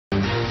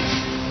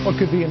What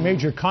could be a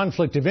major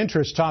conflict of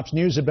interest tops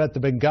news about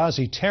the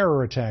Benghazi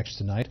terror attacks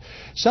tonight.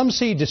 Some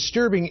see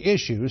disturbing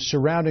issues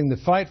surrounding the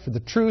fight for the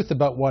truth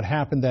about what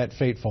happened that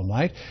fateful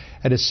night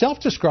at a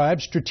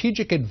self-described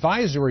strategic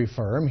advisory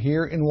firm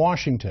here in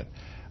Washington.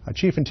 Our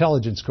chief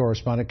intelligence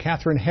correspondent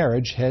Catherine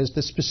Herridge has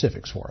the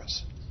specifics for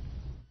us.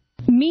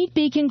 Meet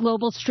Beacon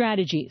Global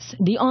Strategies.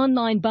 The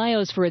online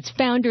bios for its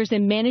founders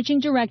and managing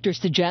directors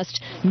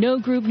suggest no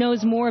group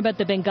knows more about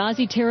the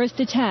Benghazi terrorist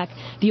attack,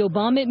 the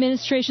Obama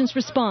administration's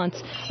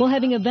response, while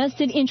having a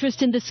vested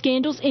interest in the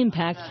scandal's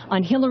impact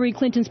on Hillary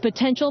Clinton's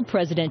potential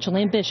presidential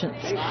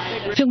ambitions.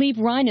 Philippe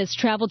Reines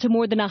traveled to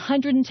more than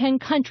 110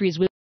 countries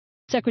with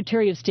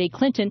Secretary of State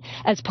Clinton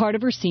as part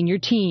of her senior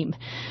team.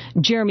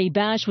 Jeremy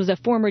Bash was a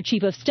former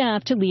chief of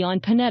staff to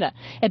Leon Panetta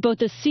at both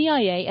the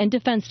CIA and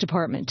Defense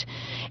Department.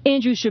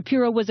 Andrew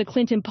Shapiro was a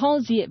Clinton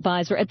policy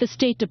advisor at the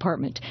State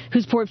Department,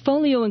 whose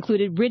portfolio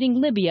included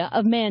ridding Libya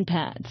of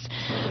manpads.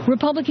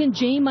 Republican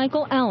J.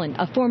 Michael Allen,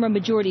 a former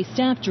majority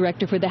staff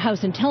director for the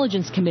House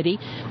Intelligence Committee,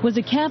 was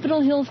a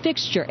Capitol Hill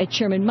fixture at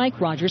Chairman Mike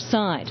Rogers'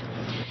 side.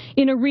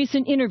 In a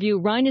recent interview,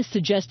 Reines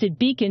suggested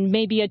Beacon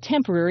may be a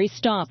temporary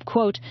stop.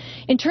 Quote,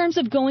 "In terms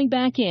of going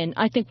back in,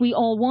 I think we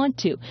all want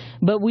to,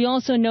 but we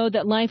also know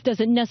that life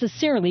doesn't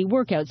necessarily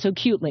work out so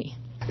cutely."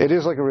 It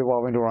is like a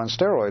revolving door on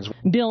steroids.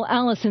 Bill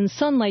Allison's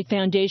Sunlight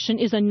Foundation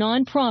is a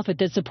nonprofit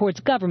that supports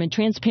government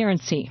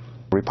transparency.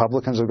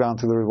 Republicans have gone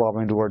through the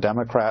revolving door,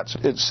 Democrats.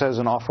 It says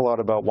an awful lot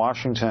about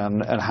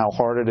Washington and how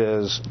hard it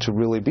is to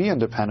really be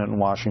independent in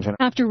Washington.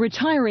 After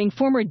retiring,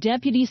 former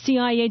Deputy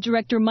CIA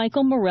Director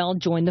Michael Morell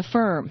joined the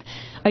firm.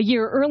 A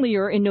year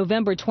earlier, in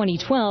November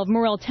 2012,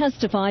 Morell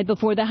testified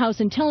before the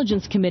House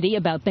Intelligence Committee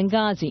about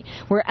Benghazi,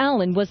 where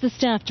Allen was the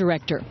staff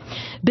director.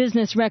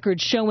 Business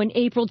records show in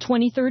April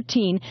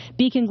 2013,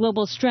 Beacon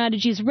Global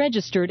Strategies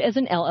registered as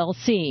an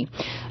LLC.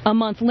 A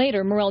month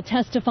later, Morell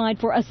testified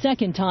for a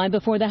second time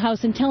before the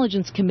House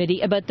Intelligence Committee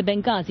about the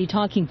Benghazi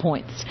talking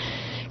points.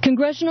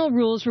 Congressional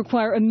rules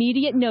require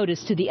immediate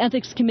notice to the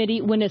Ethics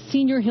Committee when a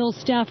senior Hill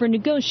staffer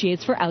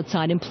negotiates for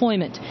outside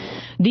employment.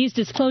 These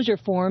disclosure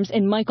forms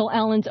in Michael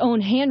Allen's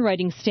own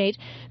handwriting state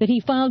that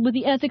he filed with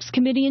the Ethics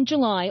Committee in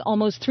July,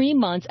 almost 3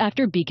 months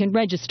after Beacon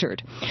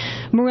registered.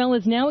 Morell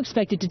is now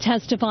expected to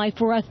testify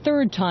for a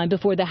third time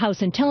before the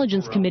House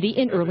Intelligence Committee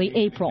in early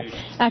April,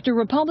 after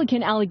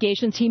Republican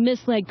allegations he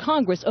misled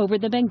Congress over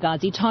the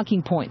Benghazi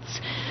talking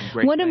points.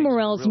 One of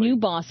Morell's new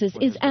bosses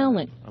is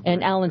Allen,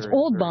 and Allen's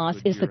old boss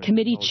is the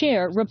committee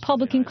chair,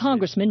 Republican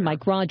Congressman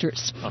Mike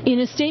Rogers. In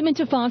a statement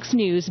to Fox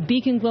News,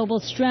 Beacon Global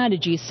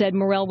Strategy said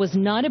Morell was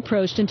not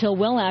approached until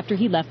well after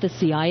he left the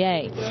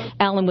CIA.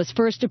 Allen was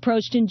first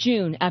approached in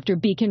June after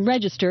Beacon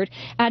registered,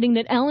 adding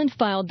that Allen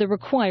filed the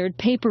required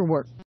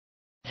paperwork.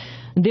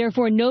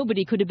 Therefore,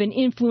 nobody could have been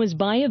influenced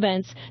by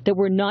events that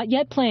were not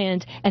yet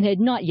planned and had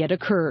not yet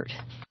occurred.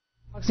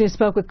 Fox News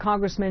spoke with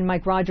Congressman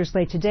Mike Rogers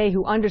late today,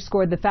 who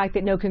underscored the fact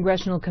that no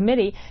congressional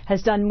committee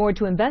has done more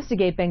to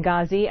investigate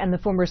Benghazi, and the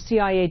former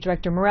CIA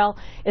Director Morell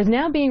is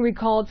now being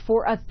recalled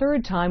for a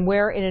third time,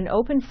 where in an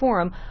open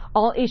forum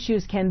all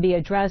issues can be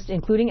addressed,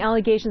 including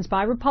allegations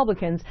by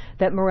Republicans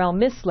that Morell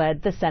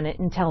misled the Senate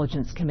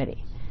Intelligence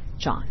Committee.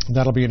 John.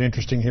 That'll be an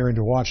interesting hearing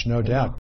to watch, no doubt.